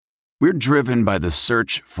We're driven by the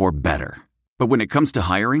search for better. But when it comes to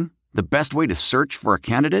hiring, the best way to search for a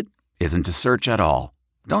candidate isn't to search at all.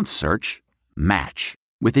 Don't search. Match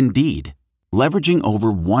with Indeed. Leveraging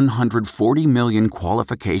over 140 million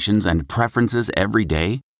qualifications and preferences every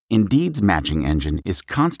day, Indeed's matching engine is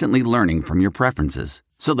constantly learning from your preferences.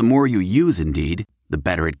 So the more you use Indeed, the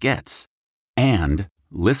better it gets. And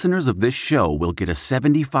listeners of this show will get a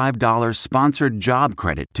 $75 sponsored job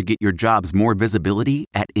credit to get your jobs more visibility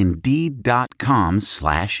at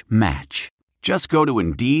Indeed.com/match. Just go to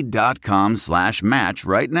Indeed.com/match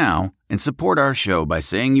right now and support our show by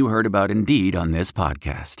saying you heard about Indeed on this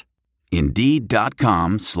podcast.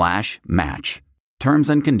 Indeed.com/match. Terms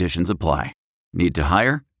and conditions apply. Need to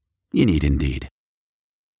hire? You need Indeed.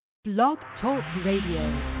 Blog Talk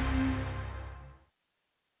Radio.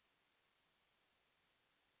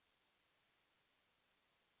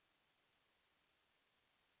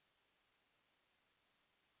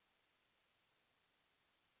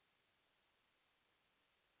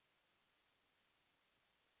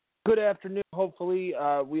 Good afternoon. Hopefully,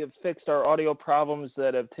 we have fixed our audio problems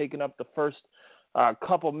that have taken up the first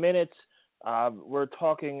couple minutes. We're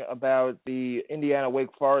talking about the Indiana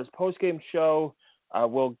Wake Forest postgame show.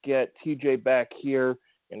 We'll get TJ back here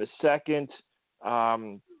in a second,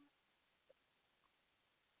 and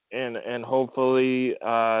hopefully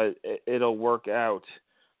it'll work out.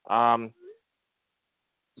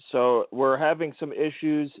 So we're having some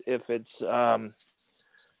issues.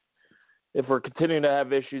 If we're continuing to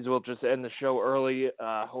have issues, we'll just end the show early.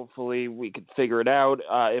 Hopefully we can figure it out.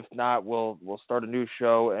 If not, we'll start a new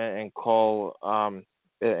show and call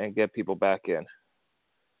and get people back in.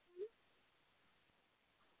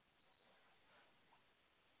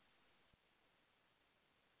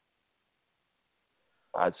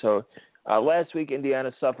 So last week,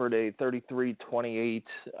 Indiana suffered a 33-28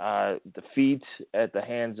 defeat at the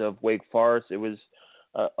hands of Wake Forest. It was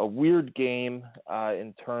a weird game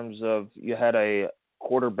in terms of you had a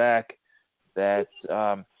quarterback that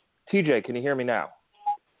TJ, can you hear me now?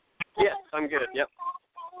 Yes, I'm good. Yep.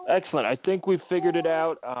 Excellent. I think we figured it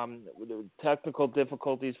out. The technical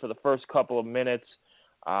difficulties for the first couple of minutes.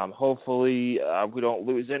 Hopefully we don't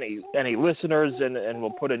lose any listeners, and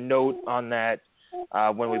we'll put a note on that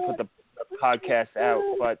when we put the podcast out.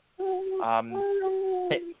 But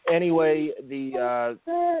anyway,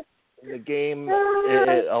 the game,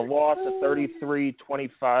 a loss, a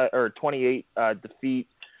 33-25 or 28 defeat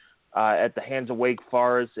at the hands of Wake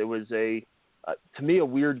Forest. It was to me, a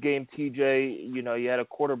weird game, TJ. You know, you had a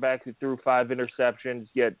quarterback who threw 5 interceptions,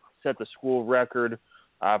 yet set the school record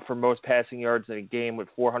for most passing yards in a game with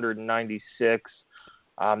 496.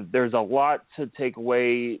 There's a lot to take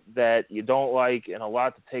away that you don't like and a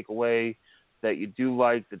lot to take away that you do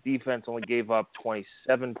like. The defense only gave up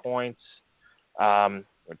 27 points.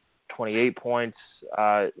 28 points,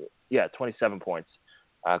 27 points,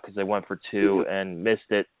 because they went for 2 and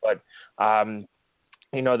missed it. But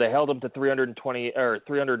they held them to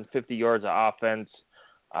 350 yards of offense.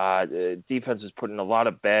 The defense was put in a lot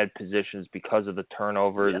of bad positions because of the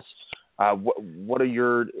turnovers. Yes. What are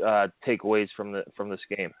your takeaways from this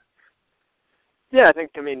game? Yeah,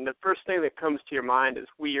 the first thing that comes to your mind is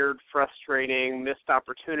weird, frustrating, missed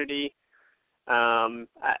opportunity.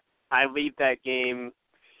 I leave that game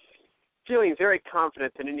feeling very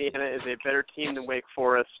confident that Indiana is a better team than Wake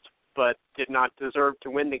Forest, but did not deserve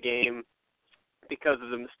to win the game because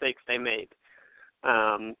of the mistakes they made.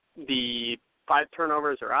 The 5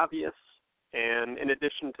 turnovers are obvious, and in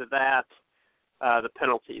addition to that, the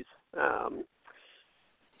penalties.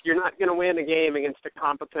 You're not going to win a game against a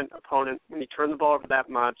competent opponent when you turn the ball over that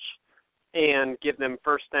much and give them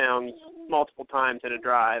first downs multiple times in a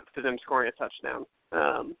drive to them scoring a touchdown.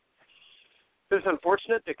 It was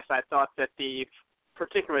unfortunate because I thought that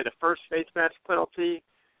particularly the first face mask penalty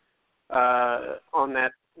on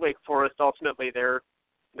that Wake Forest, ultimately the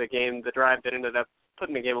drive that ended up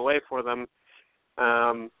putting the game away for them.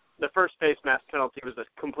 The first face mask penalty was a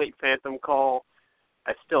complete phantom call.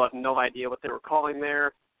 I still have no idea what they were calling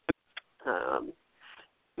there.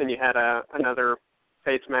 Then you had another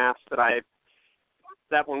face mask that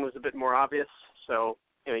one was a bit more obvious. So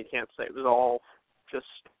you can't say it was all just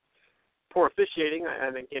poor officiating. I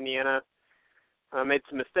think Indiana made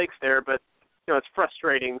some mistakes there, but it's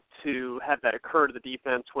frustrating to have that occur to the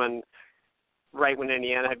defense right when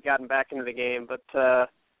Indiana had gotten back into the game. But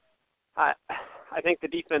I think the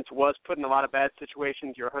defense was put in a lot of bad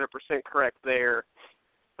situations. You're 100% correct there.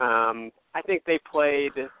 I think they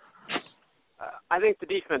played. I think the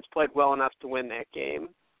defense played well enough to win that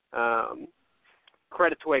game.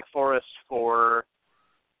 Credit to Wake Forest for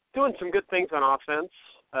doing some good things on offense,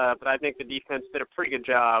 but I think the defense did a pretty good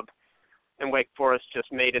job and Wake Forest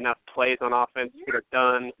just made enough plays on offense to get it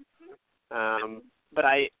done. But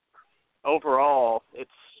overall, it's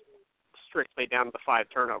strictly down to the 5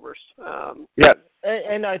 turnovers. Yeah,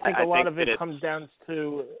 and I think a lot of it comes down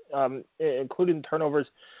to, including turnovers.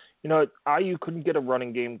 You know, IU couldn't get a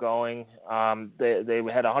running game going. They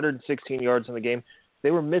had 116 yards in the game.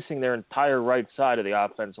 They were missing their entire right side of the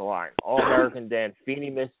offensive line. All-American Dan Feeney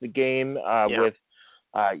missed the game with,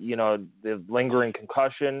 the lingering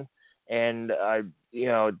concussion. And,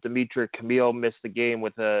 Dimitri Camille missed the game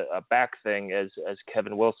with a back thing, as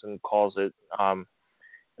Kevin Wilson calls it.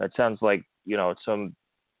 That sounds like, some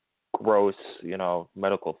gross,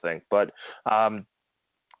 medical thing. But,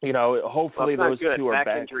 hopefully those two are back.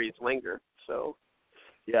 Back injuries linger, so.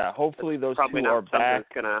 Yeah, hopefully those two are back.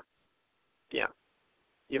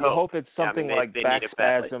 You hope it's something like back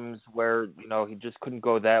spasms where, he just couldn't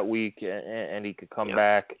go that week and he could come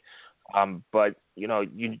back. But,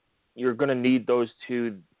 you're going to need those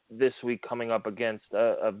two this week coming up against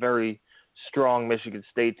a very strong Michigan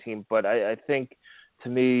State team. But I think, to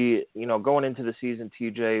me, going into the season,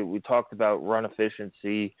 TJ, we talked about run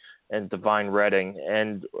efficiency and Divine Redding.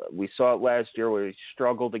 And we saw it last year where he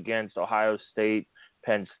struggled against Ohio State,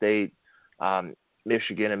 Penn State,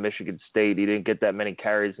 Michigan, and Michigan State. He didn't get that many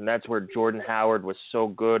carries. And that's where Jordan Howard was so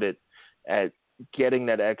good at getting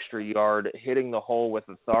that extra yard, hitting the hole with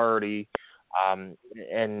authority,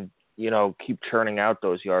 and keep churning out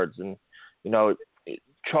those yards. And,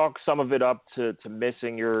 chalk some of it up to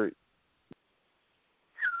missing your,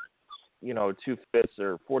 2/5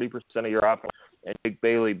 or 40% of your offense, and Jake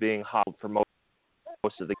Bailey being hobbled for most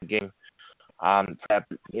of the game.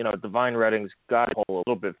 Divine Redding's got a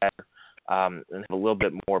little bit better and have a little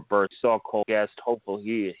bit more burst. Saw Cole Guest, hopeful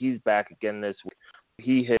he's back again this week.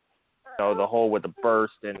 He hit the hole with a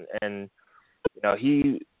burst, and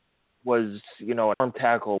he was an arm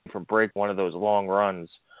tackle from break one of those long runs.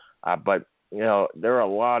 But there are a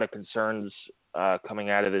lot of concerns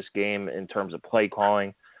coming out of this game in terms of play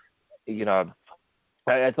calling.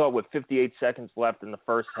 I thought with 58 seconds left in the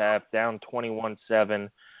first half, down 21-7,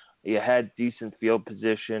 you had decent field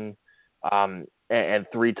position and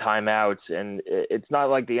 3 timeouts. And it's not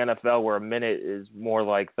like the NFL where a minute is more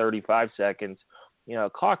like 35 seconds.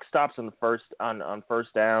 Clock stops on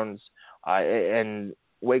first downs, and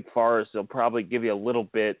Wake Forest will probably give you a little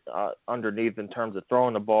bit underneath in terms of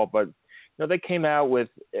throwing the ball, but they came out with,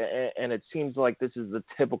 and it seems like this is the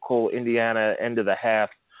typical Indiana end of the half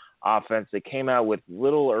offense. They came out with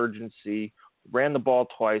little urgency, ran the ball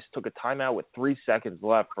twice, took a timeout with 3 seconds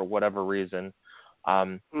left for whatever reason,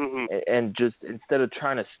 and just instead of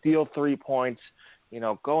trying to steal 3 points,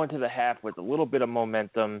 go into the half with a little bit of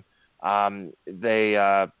momentum. They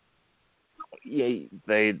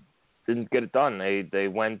didn't get it done. They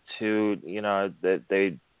went to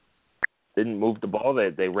they didn't move the ball.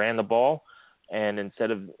 They ran the ball, and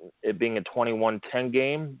instead of it being a 21-10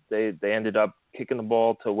 game, they ended up kicking the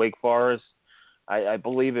ball to Wake Forest. I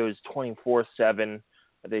believe it was 24-7.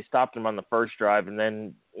 They stopped them on the first drive, and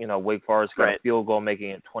then Wake Forest got a field goal,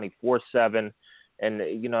 making it 24-7. And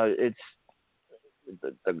it's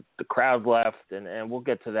the crowd left, and we'll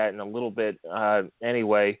get to that in a little bit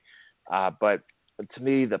anyway. But to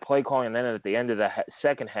me, the play calling, and then at the end of the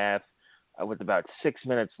second half, with about 6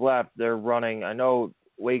 minutes left, they're running. I know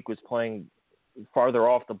Wake was playing farther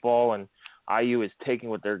off the ball, and IU is taking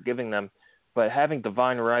what they're giving them. But having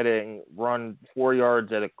Divine Redding run 4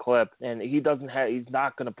 yards at a clip, and he's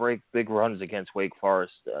not going to break big runs against Wake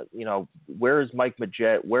Forest. Where is Mike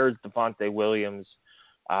Majette? Where is Devontae Williams?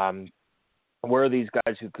 Where are these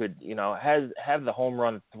guys who could, have the home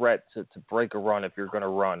run threat to break a run if you're going to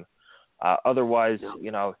run? Otherwise,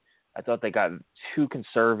 I thought they got too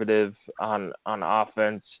conservative on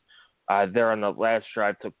offense. There on the last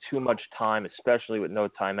drive, took too much time, especially with no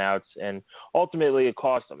timeouts, and ultimately it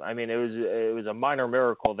cost them. I mean, it was a minor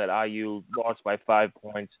miracle that IU lost by 5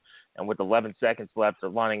 points, and with 11 seconds left, they're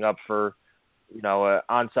lining up for, an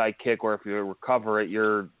onside kick, or if you recover it,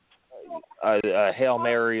 you're a Hail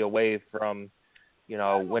Mary away from,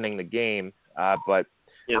 winning the game. But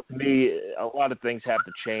to me, a lot of things have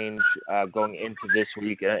to change going into this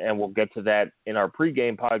week, and we'll get to that in our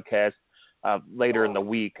pregame podcast later in the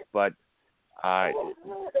week. But to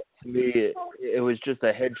me, it was just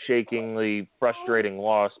a head-shakingly frustrating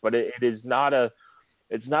loss. But it's not a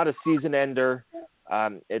season ender.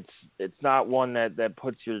 It's not one that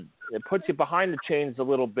puts you behind the chains a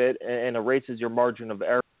little bit and erases your margin of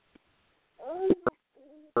error.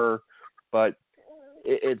 But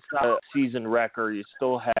it's not a season wrecker. You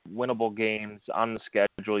still have winnable games on the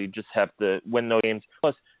schedule. You just have to win those games.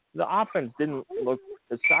 Plus, the offense didn't look,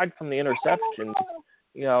 aside from the interceptions,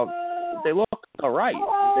 they look all right.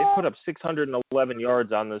 They put up 611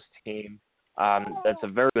 yards on this team. That's a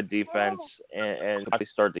very good defense, and they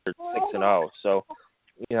start the year 6-0. So,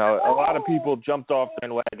 you know, a lot of people jumped off the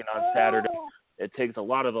bandwagon on Saturday. It takes a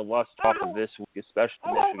lot of the lust off of this week,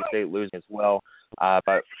 especially Michigan State losing as well.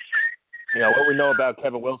 But, you know, what we know about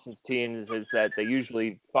Kevin Wilson's teams is that they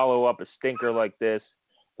usually follow up a stinker like this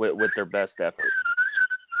with their best effort.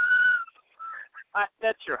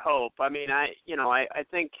 That's your hope. I mean, I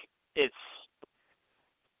think it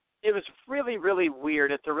was really, really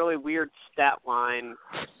weird. It's a really weird stat line,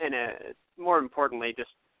 and more importantly, just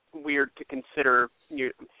weird to consider.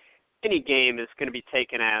 Any game is going to be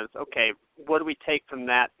taken as, okay, what do we take from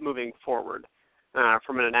that moving forward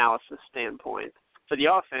from an analysis standpoint? For the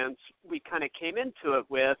offense, we kind of came into it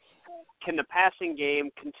with, can the passing game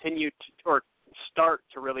continue to, or start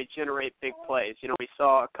to really generate big plays? You know, we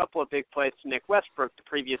saw a couple of big plays to Nick Westbrook the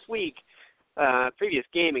previous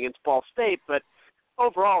game against Ball State, but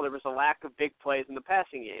overall there was a lack of big plays in the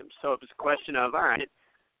passing game. So it was a question of, all right,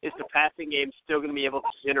 is the passing game still going to be able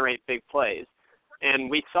to generate big plays? And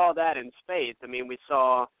we saw that in spades. I mean, we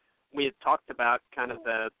had talked about kind of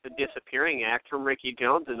the disappearing act from Ricky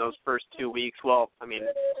Jones in those first 2 weeks. Well, I mean,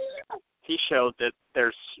 he showed that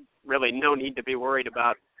there's really no need to be worried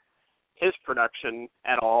about his production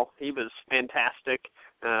at all. He was fantastic.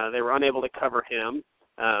 They were unable to cover him.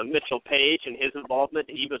 Mitchell Page and his involvement,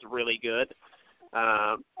 he was really good.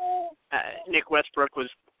 Nick Westbrook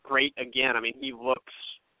was great again. I mean, he looks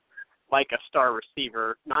like a star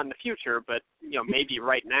receiver, not in the future, but, you know, maybe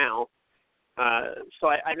right now. So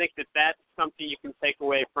I think that's something you can take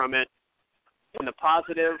away from it in the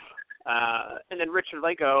positive. And then Richard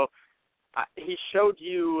Lego, he showed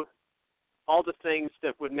you all the things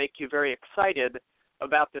that would make you very excited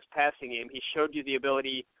about this passing game. He showed you the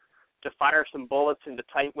ability to fire some bullets into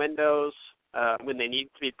tight windows when they need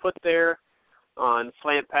to be put there on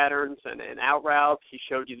slant patterns and out routes. He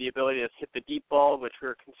showed you the ability to hit the deep ball, which we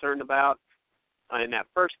were concerned about in that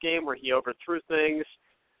first game where he overthrew things.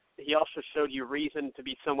 He also showed you reason to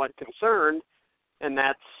be somewhat concerned, and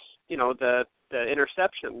that's, you know, the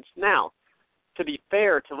interceptions. Now, to be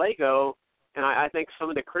fair to Lego, and I think some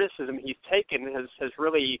of the criticism he's taken has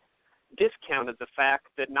really discounted the fact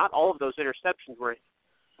that not all of those interceptions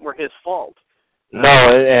were his fault. No,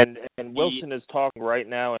 and Wilson is talking right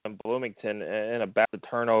now in Bloomington and about the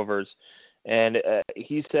turnovers, and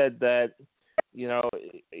he said that, you know,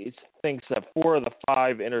 he thinks that 4 of the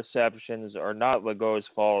 5 interceptions are not Legault's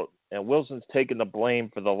fault, and Wilson's taken the blame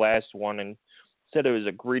for the last one and said it was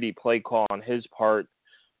a greedy play call on his part,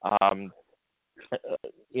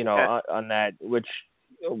 you know, on that, which,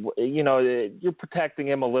 you know, you're protecting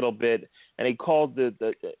him a little bit, and he called the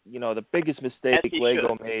you know, the biggest mistake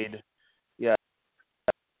Lego made. Yeah.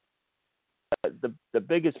 The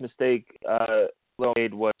biggest mistake Lego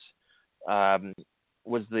made was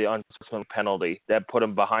the unsportsmanlike penalty that put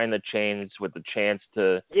him behind the chains with the chance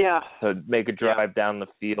to make a drive down the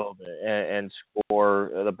field and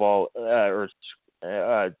score the ball or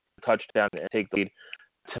touchdown and take the lead.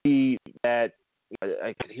 To me, that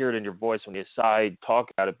I could hear it in your voice when you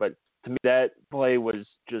talk about it, but to me that play was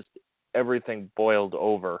just everything boiled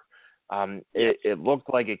over. It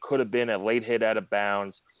looked like it could have been a late hit out of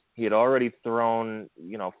bounds. He had already thrown,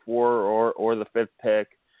 you know, 4 or the 5th pick,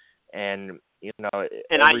 and you know,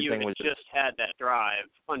 and everything was just had that drive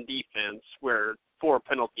on defense where 4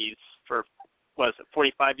 penalties for, was it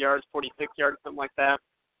 45 yards, 46 yards, something like that?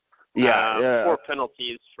 Yeah. 4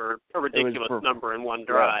 penalties for a ridiculous number in one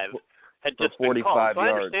drive had just been called. So I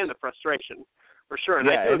understand the frustration for sure, and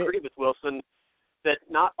I do agree with Wilson that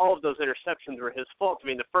not all of those interceptions were his fault. I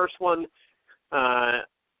mean, the first one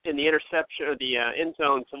in the interception or the end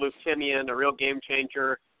zone to Luke Timian, a real game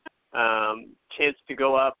changer, chance to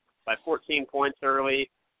go up by 14 points early,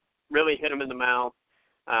 really hit him in the mouth.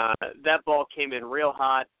 That ball came in real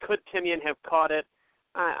hot. Could Timian have caught it?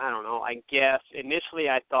 I don't know, I guess. Initially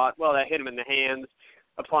I thought, well, that hit him in the hands.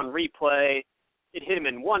 Upon replay, it hit him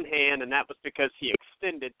in one hand, and that was because he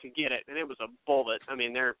extended to get it, and it was a bullet. I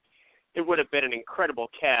mean, it would have been an incredible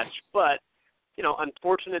catch, but, you know,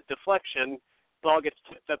 unfortunate deflection. Ball gets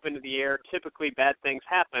tipped up into the air. Typically bad things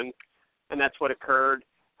happen, and that's what occurred.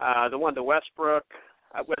 The one to Westbrook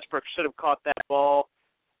should have caught that ball.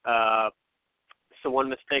 So one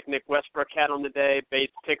mistake Nick Westbrook had on the day.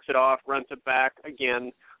 Bates picks it off, runs it back.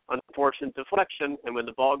 Again, unfortunate deflection, and when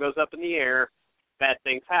the ball goes up in the air, bad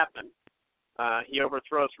things happen. He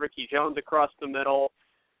overthrows Ricky Jones across the middle.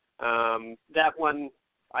 That one,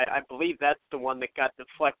 I believe that's the one that got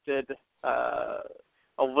deflected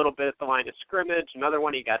a little bit at the line of scrimmage. Another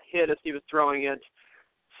one, he got hit as he was throwing it.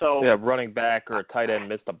 So running back or a tight end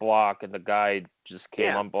missed a block, and the guy just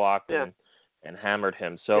came unblocked and hammered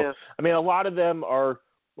him. So I mean, a lot of them are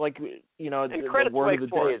like, you know, and the word of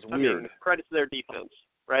the day is weird. I mean, credit to their defense,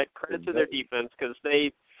 right? Credit to their defense, because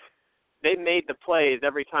they made the plays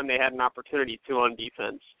every time they had an opportunity to on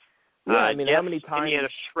defense. Yeah, I mean, how many times Indiana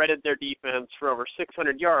shredded their defense for over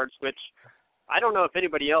 600 yards, which I don't know if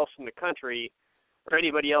anybody else in the country or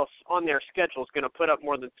anybody else on their schedule is going to put up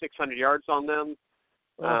more than 600 yards on them.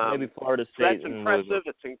 Well, maybe Florida State. So that's impressive.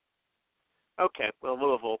 Okay, well,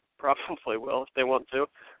 Louisville probably will if they want to.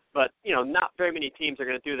 But, you know, not very many teams are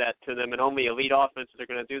going to do that to them, and only elite offenses are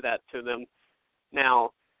going to do that to them.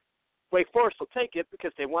 Now, Wake Forest will take it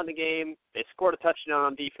because they won the game, they scored a touchdown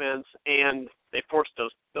on defense, and they forced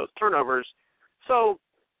those turnovers. So,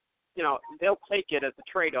 you know, they'll take it as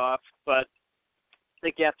a trade-off, but I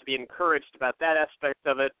think you have to be encouraged about that aspect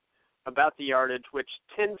of it, about the yardage, which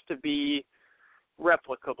tends to be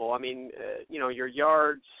replicable. I mean, you know, your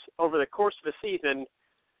yards over the course of a season,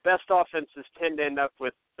 best offenses tend to end up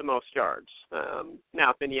with the most yards.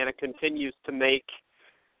 Now, if Indiana continues to make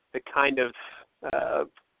the kind of,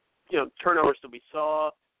 you know, turnovers that we saw,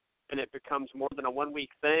 and it becomes more than a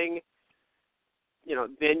one-week thing, you know,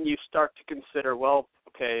 then you start to consider, well,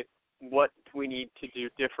 okay, what do we need to do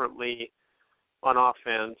differently on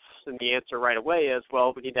offense? And the answer right away is,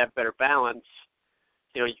 well, we need to have better balance.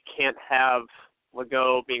 You know, you can't have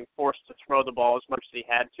Legault being forced to throw the ball as much as he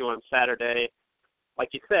had to on Saturday. Like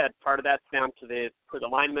you said, part of that's down to the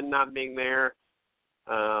linemen not being there.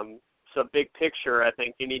 So big picture, I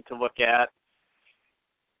think you need to look at,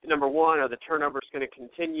 number one, are the turnovers going to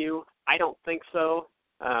continue? I don't think so.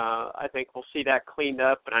 I think we'll see that cleaned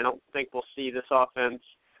up, and I don't think we'll see this offense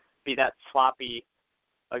be that sloppy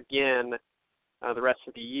again the rest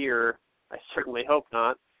of the year. I certainly hope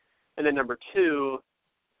not. And then number two,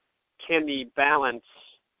 can the balance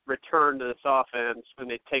return to this offense when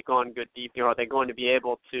they take on good deep? You know, are they going to be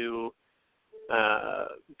able to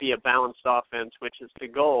be a balanced offense, which is the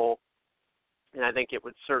goal? And I think it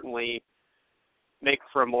would certainly make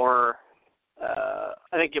for a more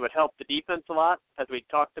I think it would help the defense a lot, as we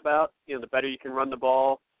talked about. You know, the better you can run the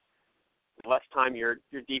ball, the less time your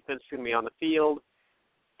defense is going to be on the field.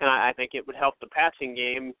 And I think it would help the passing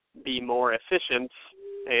game be more efficient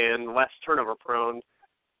and less turnover prone,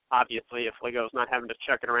 obviously, if Legault's not having to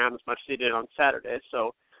check it around as much as he did on Saturday.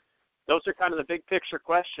 So those are kind of the big picture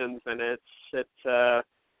questions, and it's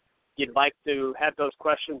you'd like to have those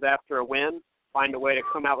questions after a win, find a way to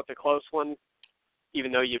come out with a close one,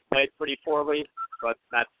 even though you played pretty poorly, but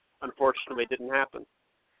that unfortunately didn't happen.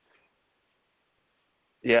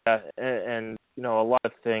 Yeah, and you know, a lot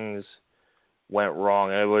of things went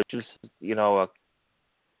wrong. It was just, you know, a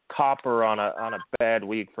copper on a bad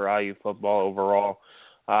week for IU football overall.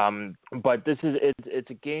 But this is it's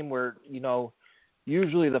a game where, you know,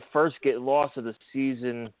 usually the first loss of the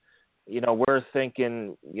season, you know, we're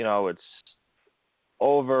thinking, you know, it's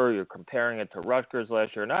over. You're comparing it to Rutgers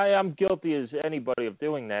last year, and I'm guilty as anybody of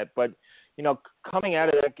doing that. But, you know, coming out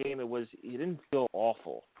of that game, you didn't feel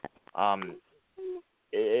awful.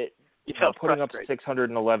 You felt putting frustrated. up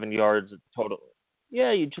 611 yards total.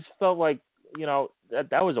 Yeah, you just felt like, you know,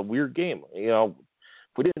 that was a weird game. You know,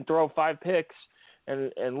 we didn't throw 5 picks.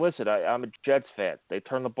 And listen, I'm a Jets fan. They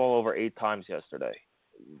turned the ball over 8 times yesterday.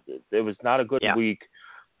 It was not a good week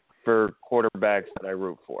for quarterbacks that I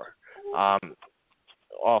root for.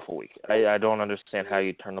 Awful week. I don't understand how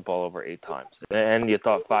you turn the ball over 8 times. And you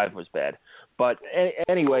thought 5 was bad. But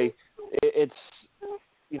anyway, it's,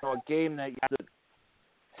 you know, a game that you have to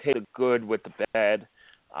take the good with the bad.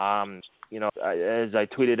 You know, as I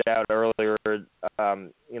tweeted out earlier,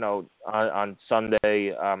 you know, on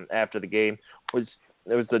Sunday after the game,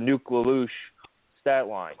 there was the Nuke Lelouch stat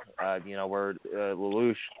line, you know, where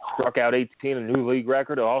Lelouch struck out 18, a new league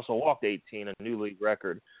record, and also walked 18, a new league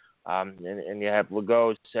record. And you have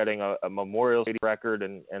Legault setting a Memorial Stadium record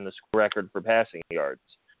and the school record for passing yards.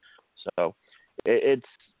 So it's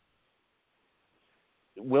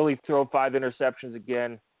will he throw 5 interceptions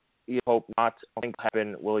again? You hope not. I think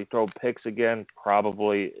happen. Will he throw picks again?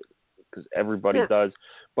 Probably, because everybody does.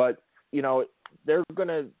 But you know, they're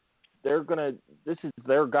gonna. This is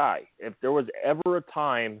their guy. If there was ever a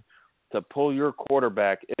time to pull your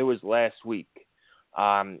quarterback, it was last week.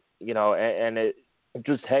 You know, and it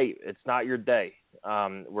just, hey, it's not your day.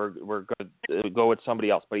 We're going to go with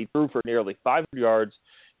somebody else. But he threw for nearly 500 yards,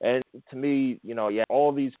 and to me, you know, yeah,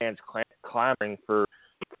 all these fans clamoring for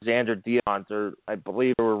Xander Dion, or I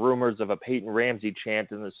believe there were rumors of a Peyton Ramsey chant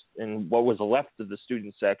in what was left of the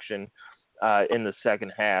student section in the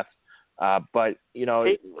second half. But you know,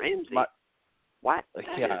 Peyton Ramsey. What?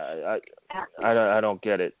 Yeah, I don't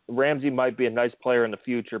get it. Ramsey might be a nice player in the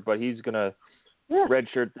future, but he's going to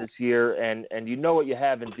redshirt this year, and you know what you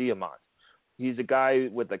have in Diamont. He's a guy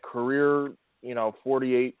with a career,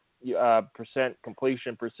 48%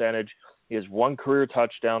 completion percentage. He has one career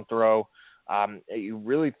touchdown throw. You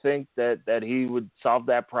really think that he would solve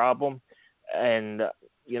that problem? And,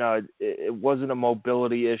 it wasn't a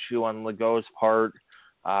mobility issue on Legault's part.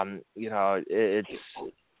 Would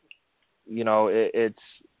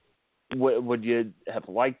you have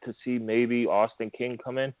liked to see maybe Austin King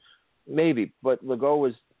come in? Maybe, but Legault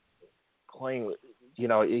was playing,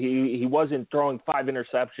 he wasn't throwing 5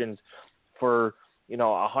 interceptions for,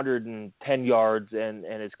 110 yards and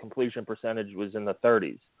his completion percentage was in the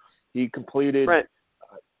 30s. He completed, right.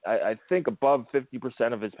 I think, above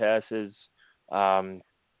 50% of his passes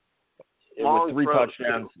Long with 3 throws,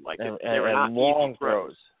 touchdowns and long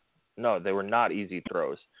throws. No, they were not easy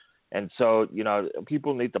throws. And so,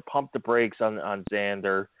 people need to pump the brakes on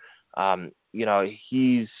Xander.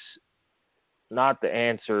 He's not the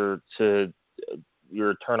answer to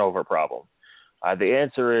your turnover problem. The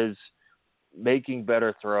answer is making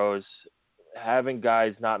better throws, having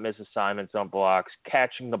guys not miss assignments on blocks,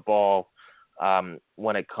 catching the ball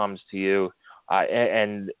when it comes to you,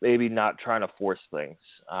 and maybe not trying to force things.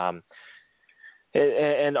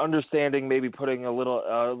 And understanding, maybe putting a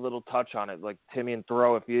little touch on it, like Timian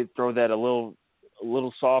throw. If you throw that a little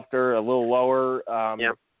softer, a little lower,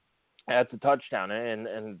 that's a touchdown.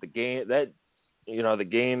 And the game the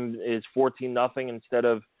game is 14-0 instead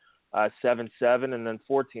of 7-7 and then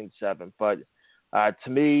 14-7. But to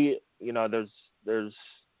me, there's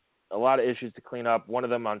a lot of issues to clean up. One of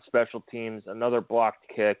them on special teams, another blocked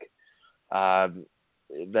kick.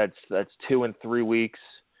 That's 2 in 3 weeks.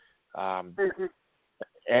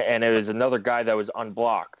 And it was another guy that was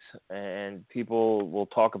unblocked, and people will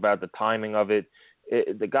talk about the timing of it.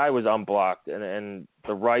 The guy was unblocked, and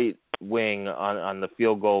the right wing on the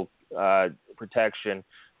field goal protection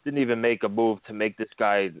didn't even make a move to make this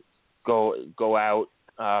guy go out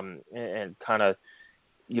and kind of,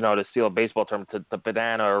 to steal a baseball term, to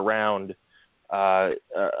banana around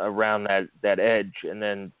that edge. And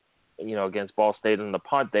then, against Ball State in the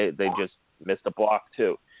punt, they just missed a block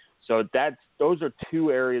too. So those are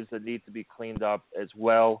 2 areas that need to be cleaned up as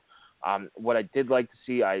well. What I did like to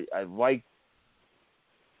see, I liked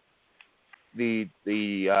the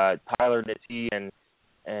Tyler Nitti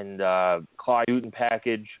and Clyde Newton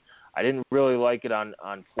package. I didn't really like it on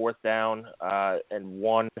 4th down and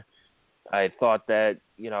 1. I thought that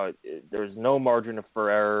there's no margin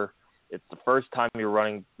for error. It's the first time you're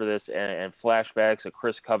running for this, and flashbacks of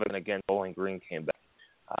Chris Covington against Bowling Green came back.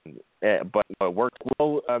 But it worked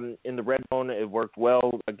well in the red zone. It worked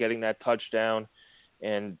well getting that touchdown.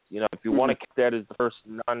 And, if you want to count that as the first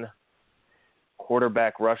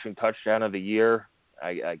non-quarterback rushing touchdown of the year,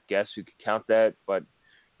 I guess you could count that. But,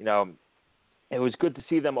 it was good to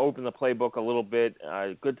see them open the playbook a little bit.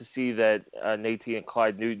 Good to see that Nitti and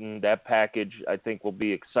Clyde Newton, that package, I think will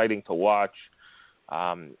be exciting to watch.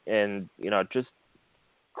 And, just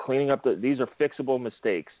cleaning up these are fixable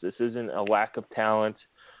mistakes. This isn't a lack of talent.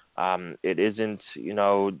 It isn't,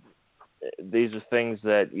 these are things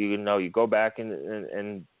that, you go back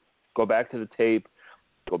and go back to the tape,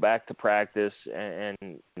 go back to practice and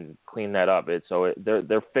clean that up.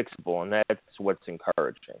 They're fixable, and that's what's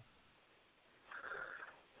encouraging.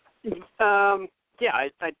 I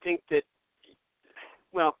think that,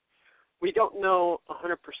 we don't know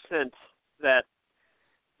 100% that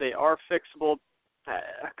they are fixable.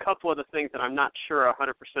 A couple of the things that I'm not sure are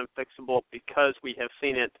 100% fixable because we have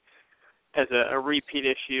seen it as a repeat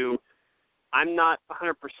issue. I'm not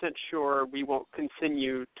 100% sure we won't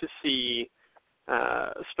continue to see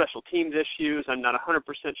special teams issues. I'm not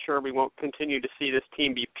 100% sure we won't continue to see this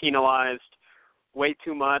team be penalized way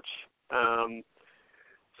too much.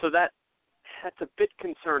 So that's a bit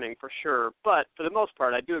concerning for sure. But for the most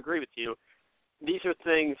part, I do agree with you. These are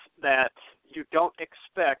things that you don't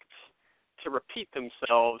expect to repeat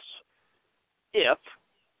themselves if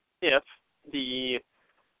the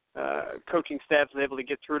coaching staff is able to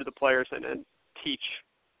get through to the players and teach,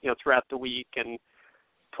 throughout the week. And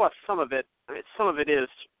plus some of it is,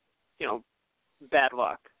 bad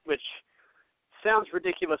luck, which sounds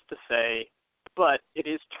ridiculous to say, but it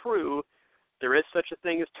is true. There is such a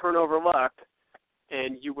thing as turnover luck,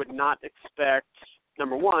 and you would not expect,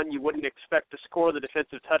 number one, you wouldn't expect to score the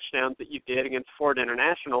defensive touchdowns that you did against Florida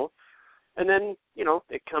International. And then,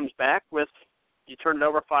 it comes back with you turn it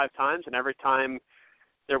over 5 times, and every time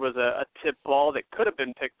there was a tip ball that could have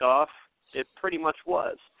been picked off, it pretty much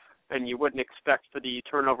was. And you wouldn't expect for the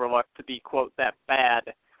turnover luck to be, quote, that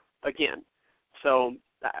bad again. So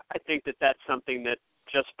I think that that's something that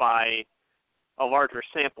just by a larger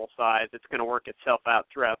sample size, it's going to work itself out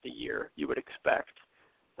throughout the year, you would expect,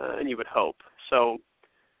 and you would hope. So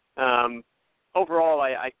overall,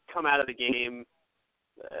 I come out of the game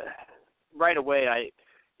right away.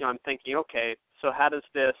 I'm thinking, okay, so how does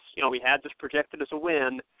this? We had this projected as a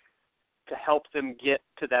win to help them get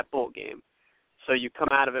to that bowl game. So you come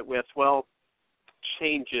out of it with, well,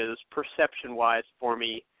 changes perception-wise for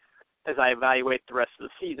me as I evaluate the rest of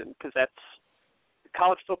the season, because that's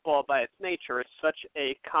college football by its nature. It's such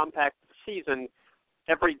a compact season.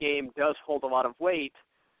 Every game does hold a lot of weight,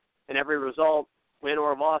 and every result, win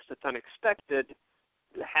or loss, that's unexpected,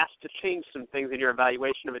 has to change some things in your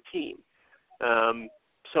evaluation of a team.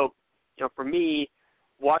 So, for me,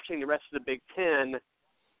 watching the rest of the Big Ten,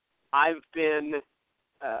 I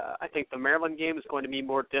think the Maryland game is going to be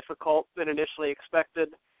more difficult than initially expected.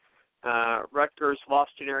 Rutgers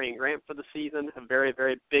lost Janarian Grant for the season, a very,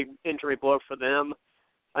 very big injury blow for them.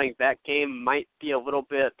 I think that game might be a little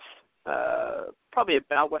bit probably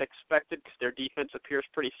about what expected because their defense appears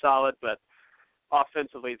pretty solid, but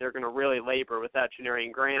offensively they're going to really labor without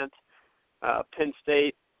Janarian Grant. Penn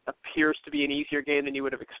State appears to be an easier game than you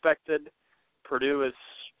would have expected. Purdue is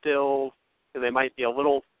still, they might be a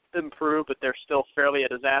little improved, but they're still fairly a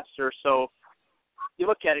disaster. So you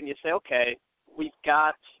look at it and you say, okay, we've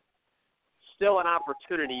got still an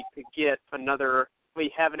opportunity to get another,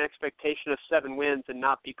 we have an expectation of 7 wins and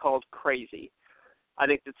not be called crazy. I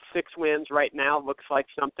think that 6 wins right now looks like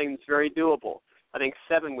something that's very doable. I think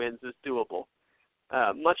 7 wins is doable.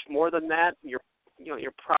 Much more than that, you're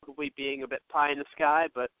probably being a bit pie in the sky,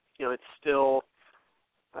 but it's still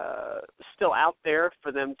out there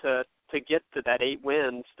for them to get to that 8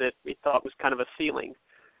 wins that we thought was kind of a ceiling.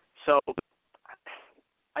 So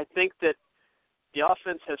I think that the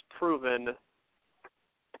offense has proven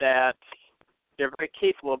that they're very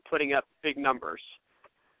capable of putting up big numbers.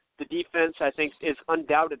 The defense, I think, is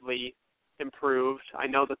undoubtedly improved. I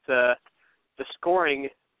know that the scoring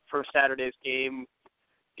for Saturday's game,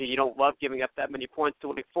 you don't love giving up that many points to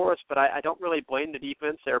Wake Forest, but I don't really blame the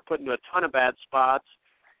defense. They were put into a ton of bad spots,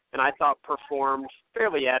 and I thought performed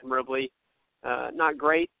fairly admirably. Not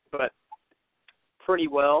great, but pretty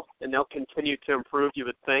well, and they'll continue to improve, you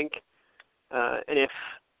would think. And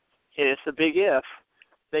it's a big if,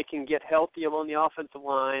 they can get healthy along the offensive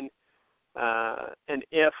line, and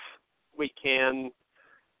if we can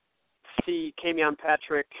see Camion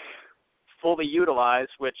Patrick fully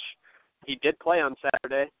utilized, which he did play on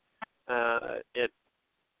Saturday. It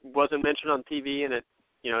wasn't mentioned on TV, and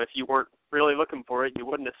if you weren't really looking for it, you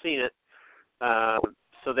wouldn't have seen it.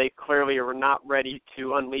 So they clearly are not ready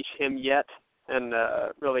to unleash him yet and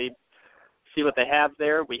really see what they have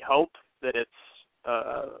there. We hope that it's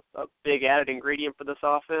a big added ingredient for this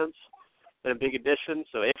offense and a big addition.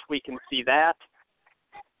 So if we can see that,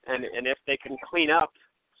 and if they can clean up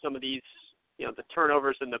some of these, the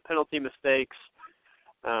turnovers and the penalty mistakes,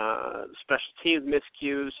 special teams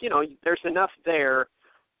miscues, there's enough there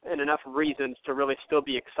and enough reasons to really still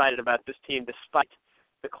be excited about this team despite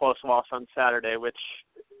the close loss on Saturday, which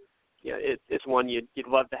it's one you'd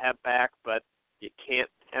love to have back, but you can't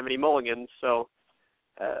have any mulligans. So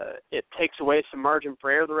it takes away some margin for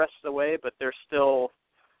error the rest of the way, but there's still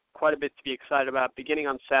quite a bit to be excited about beginning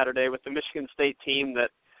on Saturday with the Michigan State team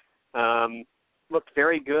that looked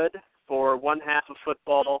very good for one half of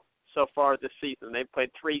football so far this season. They've played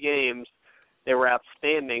 3 games. They were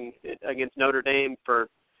outstanding against Notre Dame for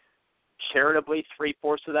charitably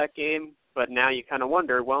 3/4 of that game, but now you kind of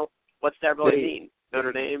wonder, well, what's that really mean?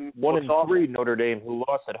 Notre Dame 1-3 Notre Dame, who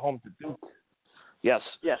lost at home to Duke. Yes.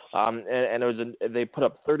 And they put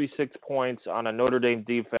up 36 points on a Notre Dame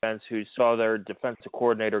defense who saw their defensive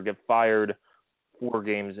coordinator get fired 4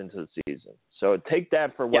 games into the season. So take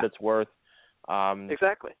that for what it's worth.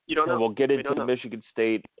 Exactly. You don't know. We'll get into the Michigan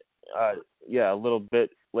State, a little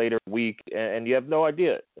bit later week, and you have no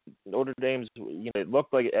idea. Notre Dame's, it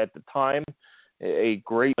looked like at the time a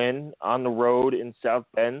great win on the road in South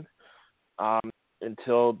Bend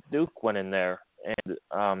until Duke went in there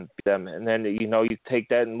and beat them. And then, you take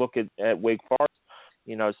that and look at Wake Forest,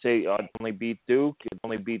 say only beat Duke, it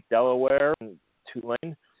only beat Delaware and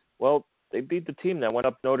Tulane. Well, they beat the team that went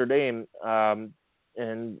up Notre Dame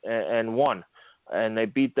and won. And they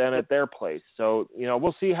beat them at their place. So,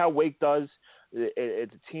 we'll see how Wake does.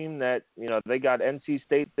 It's a team that, they got NC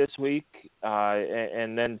State this week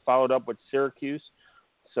and then followed up with Syracuse.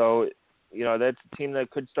 So, that's a team that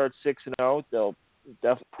could start 6-0. They'll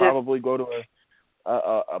probably go to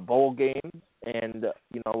a bowl game, and,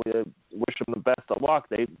 we wish them the best of luck.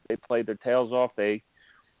 They played their tails off. They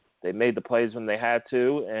They made the plays when they had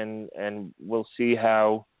to, and we'll see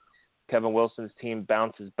how Kevin Wilson's team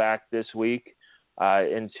bounces back this week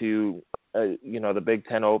into the Big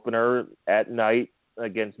Ten opener at night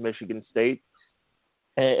against Michigan State.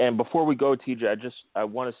 And before we go, TJ, I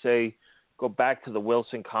want to say, go back to the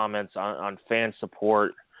Wilson comments on fan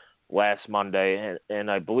support last Monday,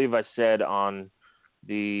 and I believe I said on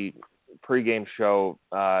the pregame show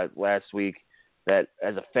last week that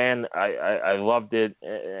as a fan, I loved it,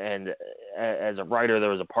 and as a writer, there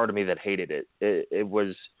was a part of me that hated it. It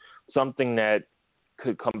was something that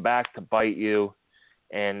could come back to bite you,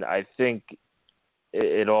 and I think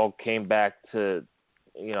it all came back to,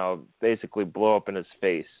 basically blow up in his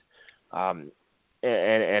face. And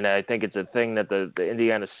I think it's a thing that the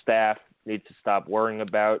Indiana staff needs to stop worrying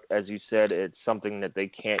about. As you said, it's something that they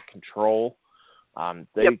can't control.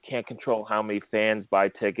 They can't control how many fans buy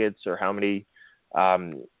tickets or how many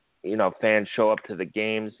fans show up to the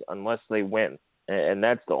games unless they win. And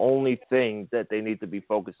that's the only thing that they need to be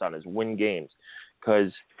focused on is win games.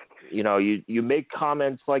 Because, you make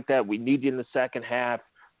comments like that, we need you in the second half,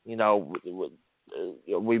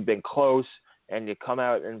 we've been close, and you come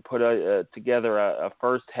out and put together a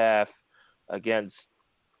first half against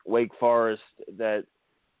Wake Forest that,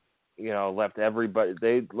 left everybody,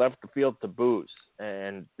 they left the field to boos,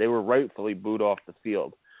 and they were rightfully booed off the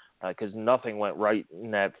field because nothing went right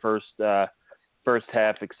in that first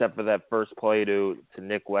half except for that first play to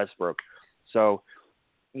Nick Westbrook. So,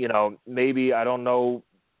 maybe, I don't know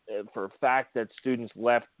for a fact that students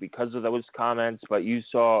left because of those comments, but you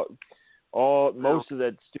saw most of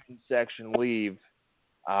that student section leave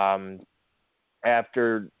after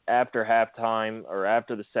halftime or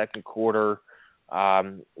after the second quarter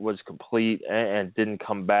was complete and didn't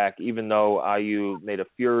come back, even though IU made a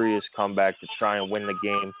furious comeback to try and win the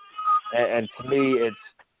game. And to me,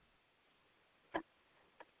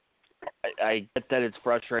 I get that it's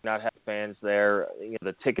frustrating not having fans there.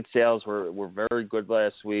 The ticket sales were very good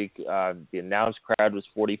last week. The announced crowd was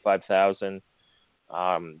 45,000.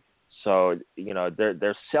 So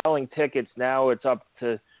they're selling tickets now. It's up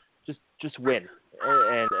to just win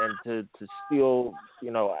and to steal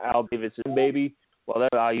Al Davis' baby. Well,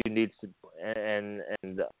 that IU needs to, and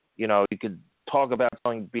you could talk about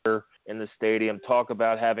selling beer in the stadium, talk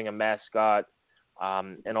about having a mascot,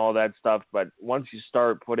 and all that stuff. But once you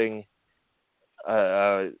start putting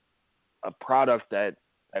a product that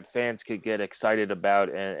fans could get excited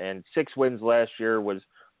about, and 6 wins last year was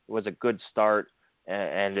a good start.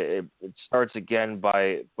 And it starts again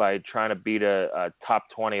by trying to beat a top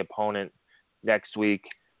 20 opponent next week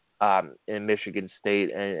in Michigan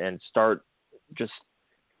State and start just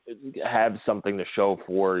have something to show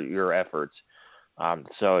for your efforts.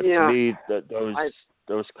 To me,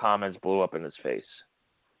 those comments blew up in his face.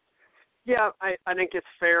 Yeah, I think it's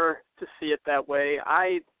fair to see it that way.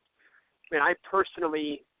 I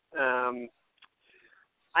personally, I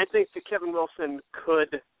think that Kevin Wilson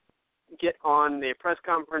could get on the press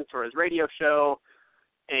conference or his radio show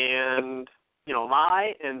and,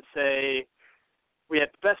 lie and say, we had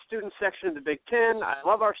the best student section in the Big Ten. I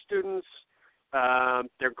love our students.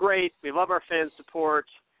 They're great. We love our fan support,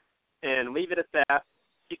 and leave it at that.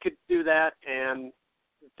 You could do that, and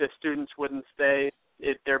the students wouldn't stay.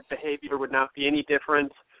 Their behavior would not be any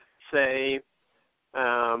different. Say,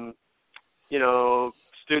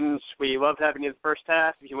 students, we love having you in the first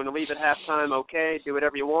half. If you want to leave at halftime, okay, do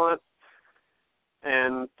whatever you want.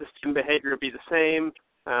 And the student behavior would be the same.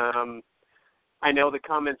 I know the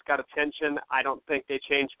comments got attention. I don't think they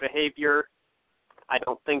changed behavior. I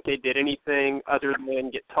don't think they did anything other than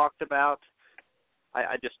get talked about.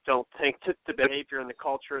 I just don't think that the behavior and the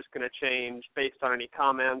culture is going to change based on any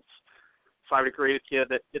comments. So I would agree with you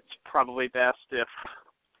that it's probably best if,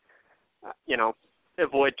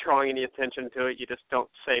 avoid drawing any attention to it. You just don't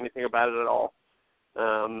say anything about it at all.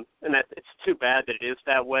 And that it's too bad that it is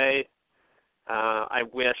that way. I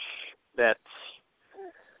wish that,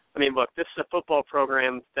 look, this is a football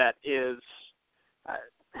program that is a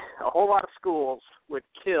whole lot of schools would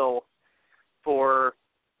kill for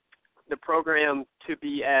the program to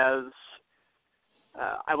be as,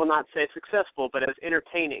 I will not say successful, but as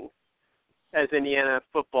entertaining as Indiana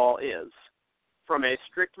football is. From a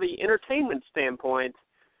strictly entertainment standpoint,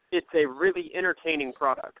 it's a really entertaining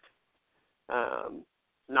product.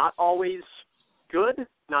 Not always good,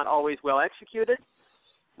 not always well executed,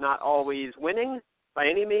 not always winning by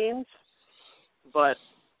any means, but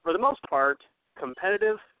for the most part,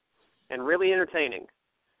 competitive and really entertaining.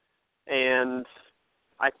 And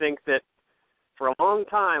I think that for a long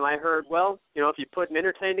time I heard, if you put an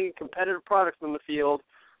entertaining and competitive product on the field,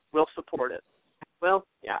 we'll support it. Well,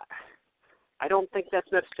 yeah, I don't think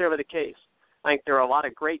that's necessarily the case. I think there are a lot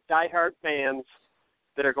of great diehard fans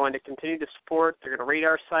that are going to continue to support. They're going to read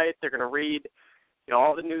our site. They're going to read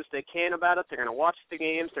all the news they can about it. They're going to watch the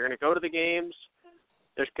games. They're going to go to the games.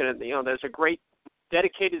 There's a great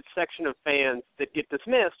dedicated section of fans that get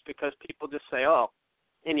dismissed because people just say, oh,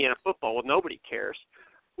 Indiana football, well, nobody cares.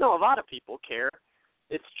 No, a lot of people care.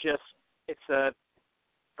 It's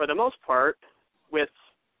for the most part, with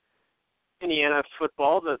Indiana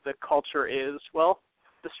football, the culture is,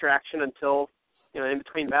 distraction until, in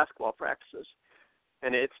between basketball practices.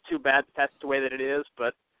 And it's too bad that's the way that it is,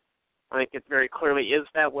 but I think it very clearly is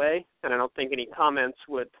that way, and I don't think any comments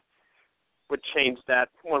would change that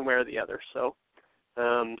one way or the other. So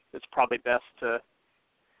it's probably best to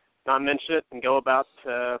not mention it and go about,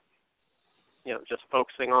 just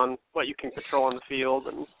focusing on what you can control on the field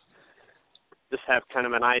and just have kind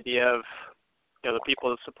of an idea of, the people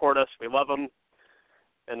that support us, we love them,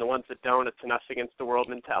 and the ones that don't, it's an us against the world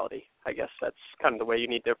mentality. I guess that's kind of the way you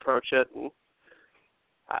need to approach it, and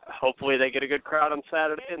hopefully they get a good crowd on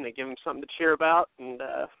Saturday and they give them something to cheer about and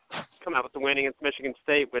come out with the win against Michigan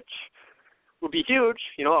State, which would be huge.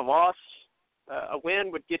 A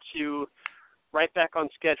win would get you right back on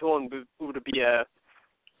schedule, and would be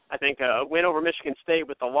I think a win over Michigan State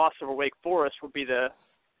with the loss over Wake Forest would be the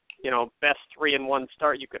best 3-1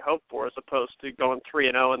 start you could hope for, as opposed to going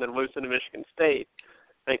 3-0 and then losing to Michigan State.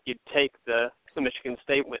 I think you'd take the Michigan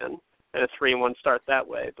State win and a 3-1 start that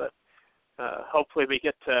way, but hopefully we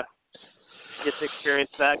get to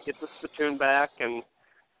experience that, get the spittoon back, and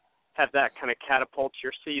have that kind of catapult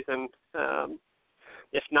your season.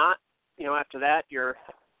 If not, after that you're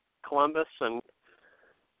Columbus and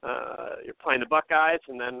you're playing the Buckeyes,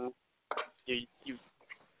 and then you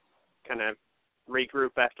kind of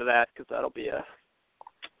regroup after that, because that'll be a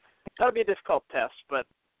difficult test. But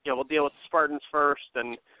we'll deal with the Spartans first,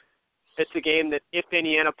 and it's a game that if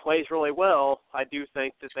Indiana plays really well, I do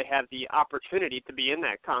think that they have the opportunity to be in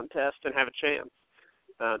that contest and have a chance.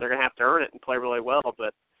 They're going to have to earn it and play really well,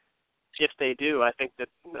 but if they do, I think that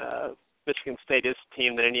Michigan State is a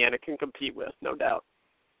team that Indiana can compete with, no doubt.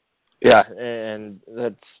 Yeah, and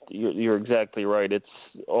you're exactly right. It's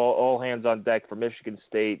all hands on deck for Michigan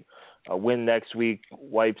State. A win next week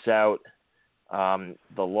wipes out the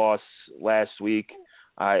loss last week.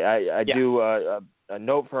 I do a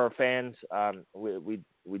note for our fans. We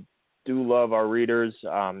do love our readers,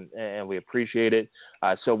 and we appreciate it.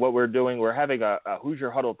 So what we're doing, we're having a Hoosier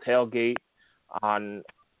Huddle tailgate on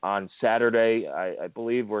Saturday. I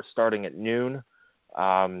believe we're starting at noon.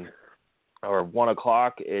 Or 1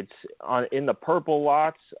 o'clock. It's in the purple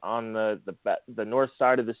lots on the north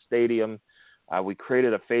side of the stadium. We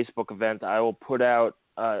created a Facebook event. I will put out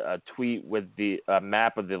a tweet with the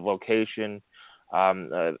map of the location.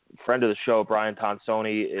 A friend of the show, Brian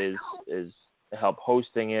Tonsoni, is help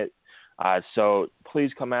hosting it. So please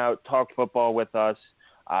come out, talk football with us,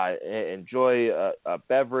 enjoy a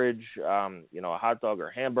beverage, a hot dog or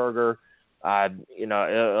hamburger.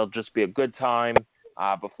 It'll just be a good time.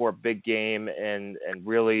 Before a big game, and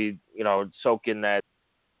really, soak in that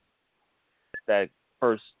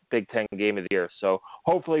first Big Ten game of the year. So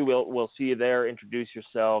hopefully we'll see you there. Introduce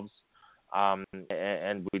yourselves,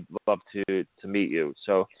 and we'd love to meet you.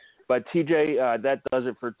 So, but TJ, that does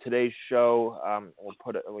it for today's show. We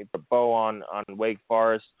put a bow on Wake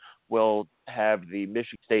Forest. We'll have the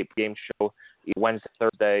Michigan State game show Wednesday,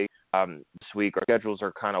 Thursday this week. Our schedules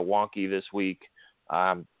are kind of wonky this week.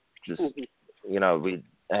 We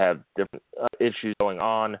have different issues going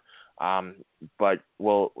on, but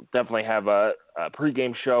we'll definitely have a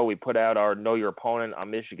pregame show. We put out our Know Your Opponent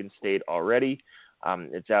on Michigan State already.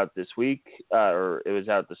 It's out this week, or it was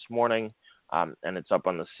out this morning, and it's up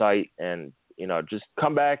on the site. And, just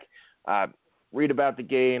come back, read about the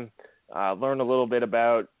game, learn a little bit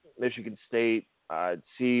about Michigan State,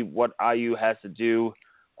 see what IU has to do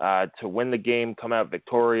to win the game, come out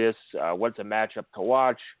victorious, what's a matchup to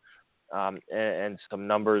watch. And some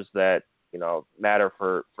numbers that, matter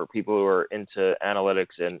for people who are into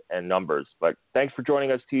analytics and numbers. But thanks for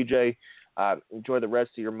joining us, TJ. Enjoy the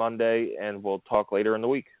rest of your Monday, and we'll talk later in the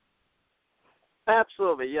week.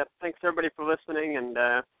 Absolutely. Yep. Thanks, everybody, for listening. And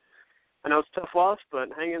I know it's a tough loss, but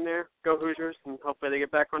hang in there. Go Hoosiers, and hopefully they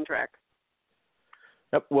get back on track.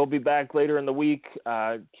 Yep, we'll be back later in the week.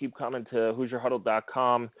 Keep coming to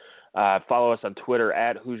HoosierHuddle.com. Follow us on Twitter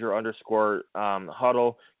at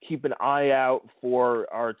Hoosier_Huddle. Keep an eye out for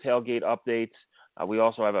our tailgate updates. We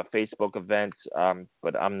also have a Facebook event,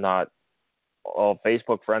 but I'm not all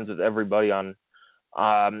Facebook friends with everybody on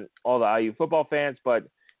all the IU football fans. But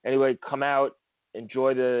anyway, come out,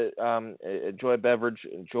 enjoy a beverage,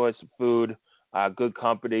 enjoy some food, good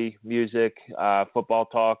company, music, football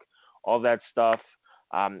talk, all that stuff.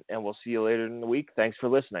 And we'll see you later in the week. Thanks for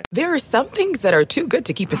listening. There are some things that are too good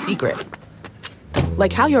to keep a secret.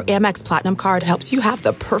 Like how your Amex Platinum card helps you have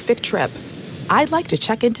the perfect trip. I'd like to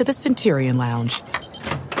check into the Centurion Lounge.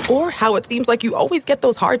 Or how it seems like you always get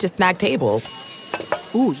those hard-to-snag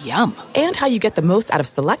tables. Ooh, yum. And how you get the most out of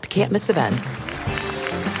select can't-miss events.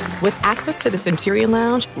 With access to the Centurion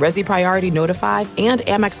Lounge, Resi Priority Notified, and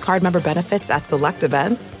Amex card member benefits at select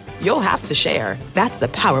events, you'll have to share. That's the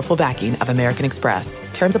powerful backing of American Express.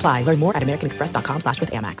 Terms apply. Learn more at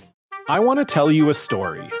americanexpress.com/withAmex. I want to tell you a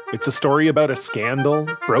story. It's a story about a scandal,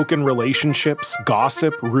 broken relationships,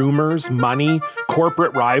 gossip, rumors, money,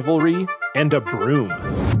 corporate rivalry, and a broom.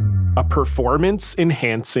 A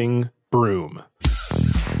performance-enhancing broom.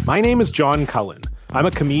 My name is John Cullen. I'm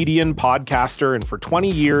a comedian, podcaster, and for 20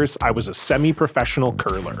 years, I was a semi-professional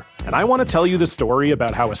curler. And I want to tell you the story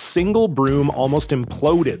about how a single broom almost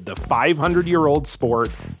imploded the 500-year-old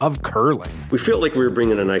sport of curling. We felt like we were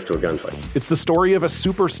bringing a knife to a gunfight. It's the story of a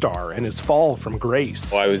superstar and his fall from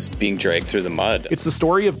grace. I was being dragged through the mud. It's the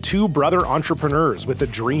story of two brother entrepreneurs with a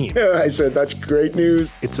dream. I said, that's great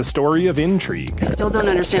news. It's a story of intrigue. I still don't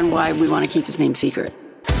understand why we want to keep his name secret.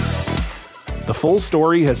 The full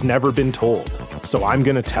story has never been told, so I'm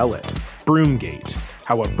going to tell it. Broomgate,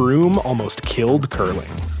 how a broom almost killed curling.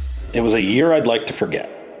 It was a year I'd like to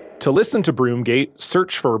forget. To listen to Broomgate,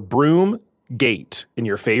 search for Broomgate in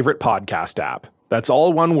your favorite podcast app. That's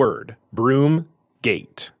all one word,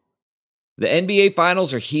 Broomgate. The NBA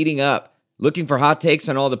Finals are heating up. Looking for hot takes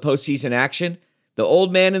on all the postseason action? The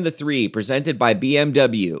Old Man and the Three, presented by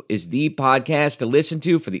BMW, is the podcast to listen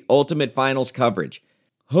to for the ultimate finals coverage.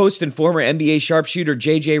 Host and former NBA sharpshooter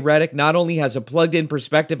JJ Redick not only has a plugged-in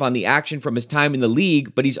perspective on the action from his time in the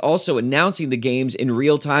league, but he's also announcing the games in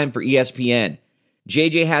real time for ESPN.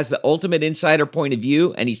 JJ has the ultimate insider point of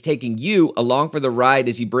view, and he's taking you along for the ride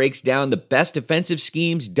as he breaks down the best defensive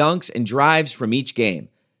schemes, dunks, and drives from each game.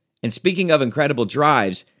 And speaking of incredible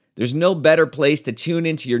drives, there's no better place to tune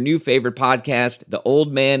into your new favorite podcast, The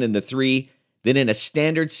Old Man and the Three, than in a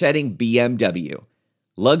standard-setting BMW.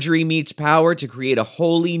 Luxury meets power to create a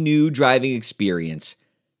wholly new driving experience.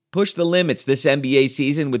 Push the limits this NBA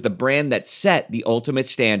season with the brand that set the ultimate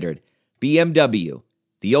standard. BMW,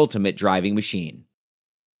 the ultimate driving machine.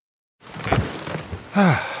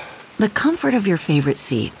 The comfort of your favorite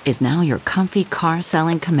seat is now your comfy car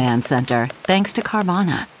selling command center, thanks to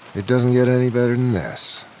Carvana. It doesn't get any better than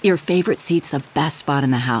this. Your favorite seat's the best spot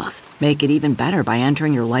in the house. Make it even better by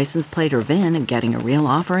entering your license plate or VIN and getting a real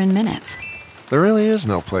offer in minutes. There really is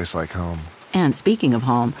no place like home. And speaking of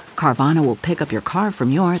home, Carvana will pick up your car from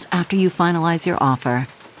yours after you finalize your offer.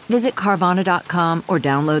 Visit Carvana.com or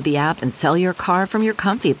download the app and sell your car from your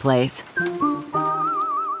comfy place.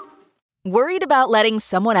 Worried about letting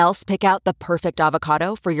someone else pick out the perfect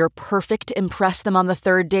avocado for your perfect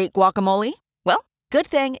impress-them-on-the-third-date guacamole? Well, good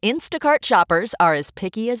thing Instacart shoppers are as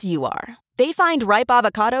picky as you are. They find ripe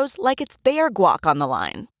avocados like it's their guac on the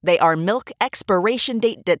line. They are milk expiration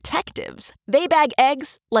date detectives. They bag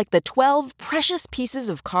eggs like the 12 precious pieces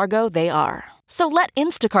of cargo they are. So let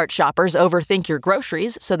Instacart shoppers overthink your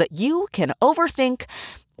groceries so that you can overthink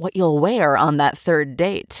what you'll wear on that third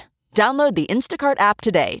date. Download the Instacart app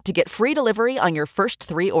today to get free delivery on your first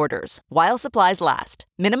 3 orders, while supplies last.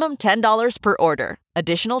 Minimum $10 per order.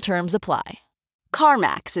 Additional terms apply.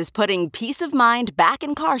 CarMax is putting peace of mind back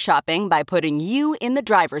in car shopping by putting you in the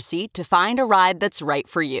driver's seat to find a ride that's right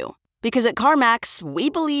for you. Because at CarMax, we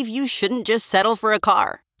believe you shouldn't just settle for a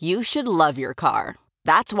car. You should love your car.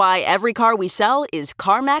 That's why every car we sell is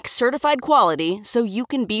CarMax certified quality, so you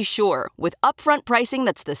can be sure, with upfront pricing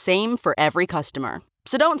that's the same for every customer.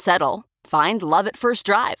 So don't settle. Find love at first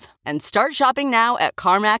drive and start shopping now at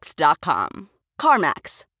CarMax.com.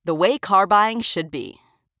 CarMax, the way car buying should be.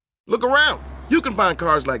 Look around. You can find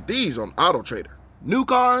cars like these on AutoTrader. New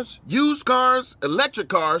cars, used cars, electric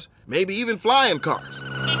cars, maybe even flying cars.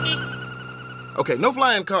 Okay, no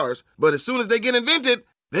flying cars, but as soon as they get invented,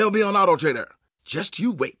 they'll be on AutoTrader. Just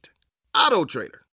you wait. AutoTrader.